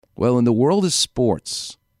Well, in the world of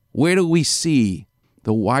sports, where do we see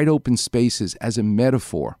the wide open spaces as a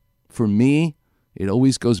metaphor? For me, it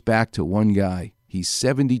always goes back to one guy. He's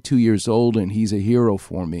 72 years old, and he's a hero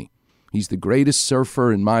for me. He's the greatest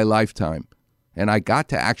surfer in my lifetime, and I got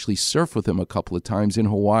to actually surf with him a couple of times in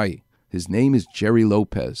Hawaii. His name is Gerry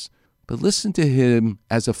Lopez. But listen to him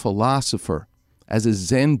as a philosopher, as a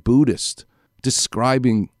Zen Buddhist,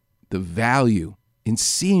 describing the value in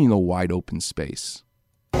seeing a wide open space.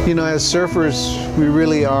 You know, as surfers, we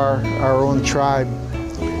really are our own tribe.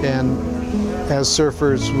 And as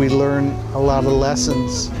surfers, we learn a lot of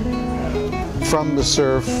lessons from the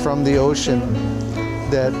surf, from the ocean,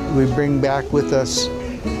 that we bring back with us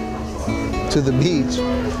to the beach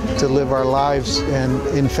to live our lives. And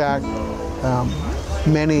in fact,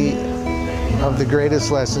 many of the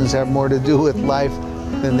greatest lessons have more to do with life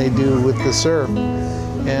than they do with the surf.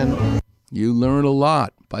 And you learn a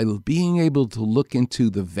lot by being able to look into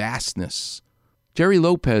the vastness. Gerry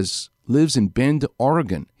Lopez lives in Bend,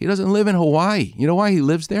 Oregon. He doesn't live in Hawaii. You know why he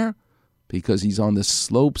lives there? Because he's on the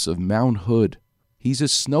slopes of Mount Hood. He's a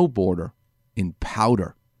snowboarder in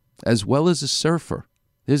powder, as well as a surfer.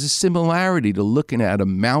 There's a similarity to looking at a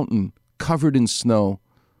mountain covered in snow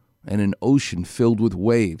and an ocean filled with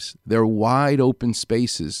waves. They're wide open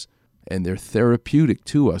spaces, and they're therapeutic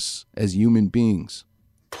to us as human beings.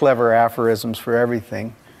 Clever aphorisms for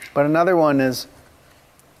everything. But another one is,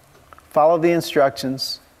 follow the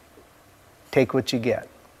instructions, take what you get.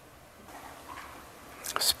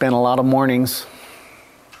 Spent a lot of mornings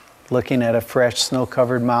looking at a fresh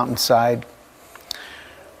snow-covered mountainside,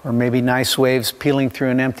 or maybe nice waves peeling through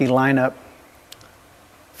an empty lineup,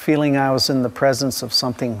 feeling I was in the presence of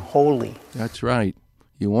something holy. That's right.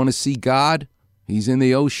 You want to see God? He's in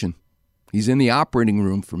the ocean. He's in the operating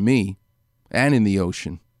room for me, and in the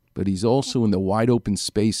ocean, but he's also in the wide open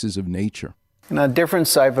spaces of nature. And a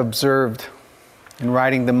difference I've observed in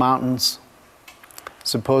riding the mountains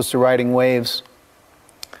as opposed to riding waves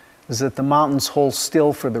is that the mountains hold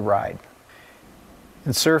still for the ride.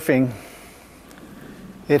 In surfing,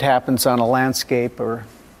 it happens on a landscape, or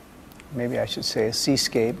maybe I should say a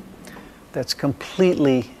seascape, that's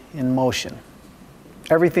completely in motion.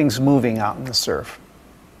 Everything's moving out in the surf.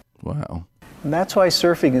 Wow. And that's why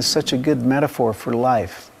surfing is such a good metaphor for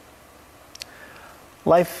life.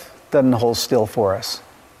 Life doesn't hold still for us.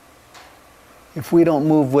 If we don't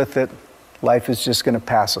move with it, life is just going to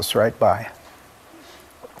pass us right by.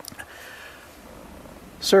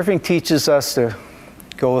 Surfing teaches us to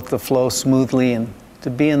go with the flow smoothly and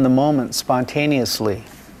to be in the moment spontaneously.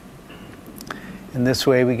 In this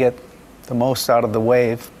way, we get the most out of the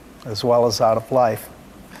wave as well as out of life.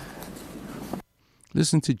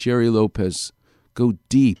 Listen to Gerry Lopez go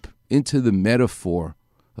deep into the metaphor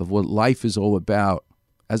of what life is all about.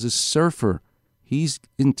 As a surfer, he's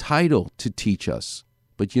entitled to teach us.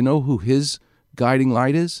 But you know who his guiding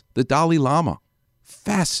light is? The Dalai Lama.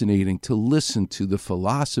 Fascinating to listen to the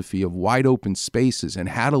philosophy of wide open spaces and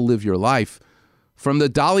how to live your life from the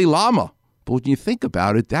Dalai Lama. But when you think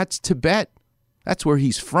about it, that's Tibet. That's where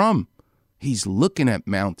he's from. He's looking at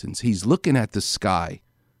mountains. He's looking at the sky.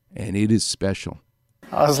 And it is special.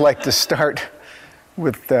 I always like to start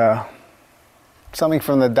with something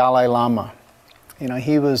from the Dalai Lama. You know,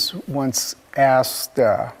 he was once asked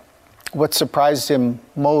what surprised him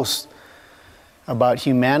most about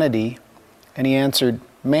humanity, and he answered,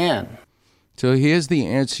 man. So here's the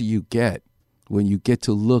answer you get when you get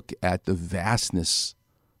to look at the vastness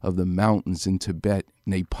of the mountains in Tibet,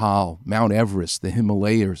 Nepal, Mount Everest, the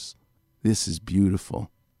Himalayas. This is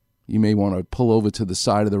beautiful. You may want to pull over to the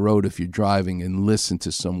side of the road if you're driving and listen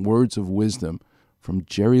to some words of wisdom from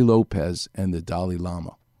Gerry Lopez and the Dalai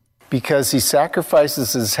Lama. Because he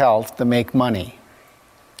sacrifices his health to make money.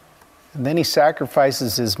 And then he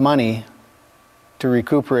sacrifices his money to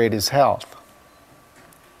recuperate his health.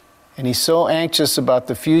 And he's so anxious about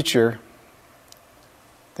the future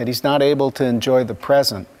that he's not able to enjoy the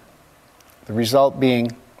present. The result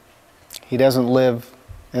being he doesn't live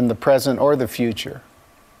in the present or the future.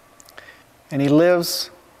 And he lives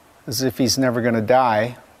as if he's never going to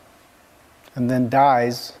die, and then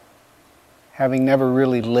dies having never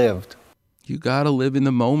really lived. You got to live in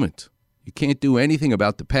the moment. You can't do anything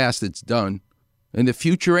about the past that's done, and the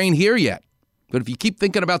future ain't here yet. But if you keep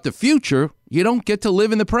thinking about the future, you don't get to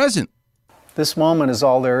live in the present. This moment is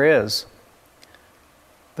all there is.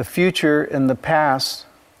 The future and the past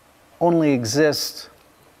only exist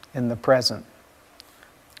in the present.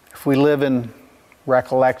 If we live in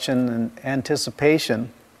recollection and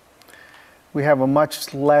anticipation, we have a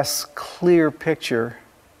much less clear picture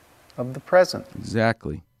of the present.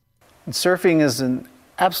 Exactly. And surfing is an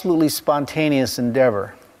absolutely spontaneous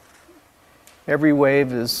endeavor. Every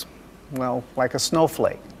wave is, well, like a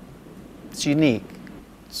snowflake. It's unique.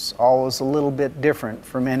 It's always a little bit different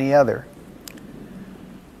from any other.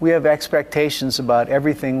 We have expectations about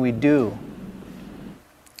everything we do.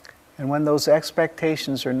 And when those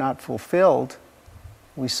expectations are not fulfilled,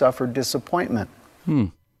 we suffer disappointment.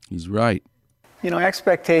 He's right. You know,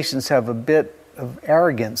 expectations have a bit of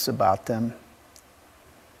arrogance about them,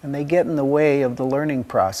 and they get in the way of the learning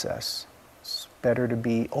process. It's better to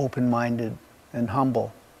be open-minded and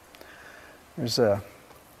humble. There's a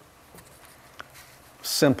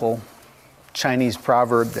simple Chinese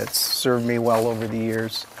proverb that's served me well over the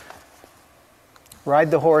years.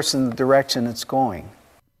 Ride the horse in the direction it's going.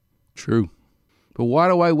 True. But why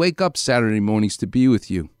do I wake up Saturday mornings to be with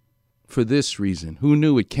you? For this reason. Who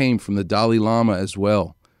knew it came from the Dalai Lama as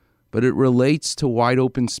well? But it relates to wide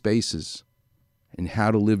open spaces and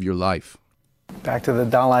how to live your life. Back to the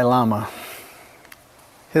Dalai Lama.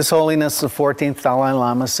 His Holiness the 14th Dalai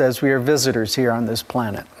Lama says we are visitors here on this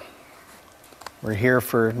planet. We're here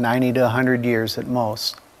for 90 to 100 years at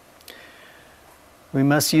most. We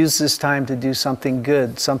must use this time to do something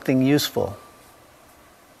good, something useful.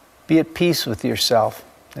 Be at peace with yourself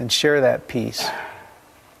and share that peace.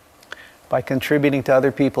 By contributing to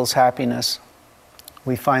other people's happiness,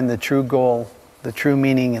 we find the true goal, the true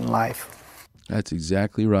meaning in life. That's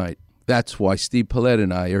exactly right. That's why Steve Paulette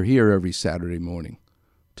and I are here every Saturday morning,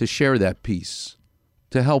 to share that peace,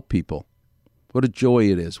 to help people. What a joy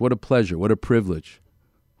it is. What a pleasure. What a privilege.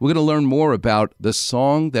 We're going to learn more about the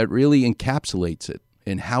song that really encapsulates it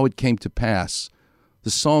and how it came to pass,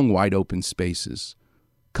 the song Wide Open Spaces.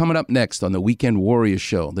 Coming up next on the Weekend Warrior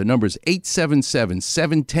Show, the number's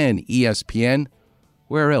 877-710-ESPN.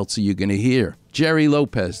 Where else are you going to hear Jerry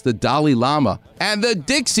Lopez, the Dalai Lama, and the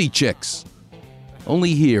Dixie Chicks?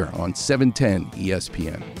 Only here on 710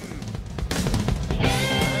 ESPN.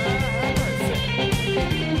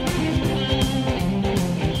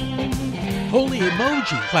 Holy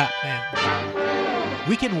emoji, Clapman.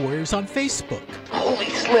 Weekend Warriors on Facebook. Holy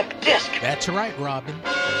slip disc. That's right, Robin.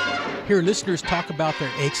 Hear listeners talk about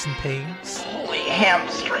their aches and pains, Holy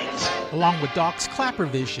hamstrings. along with Doc's Clapper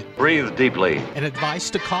Vision Breathe deeply. and advice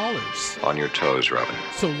to callers. On your toes, Robin.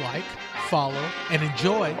 So like, follow, and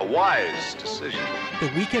enjoy A wise decision.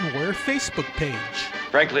 the Weekend Warrior Facebook page.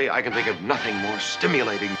 Frankly, I can think of nothing more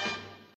stimulating.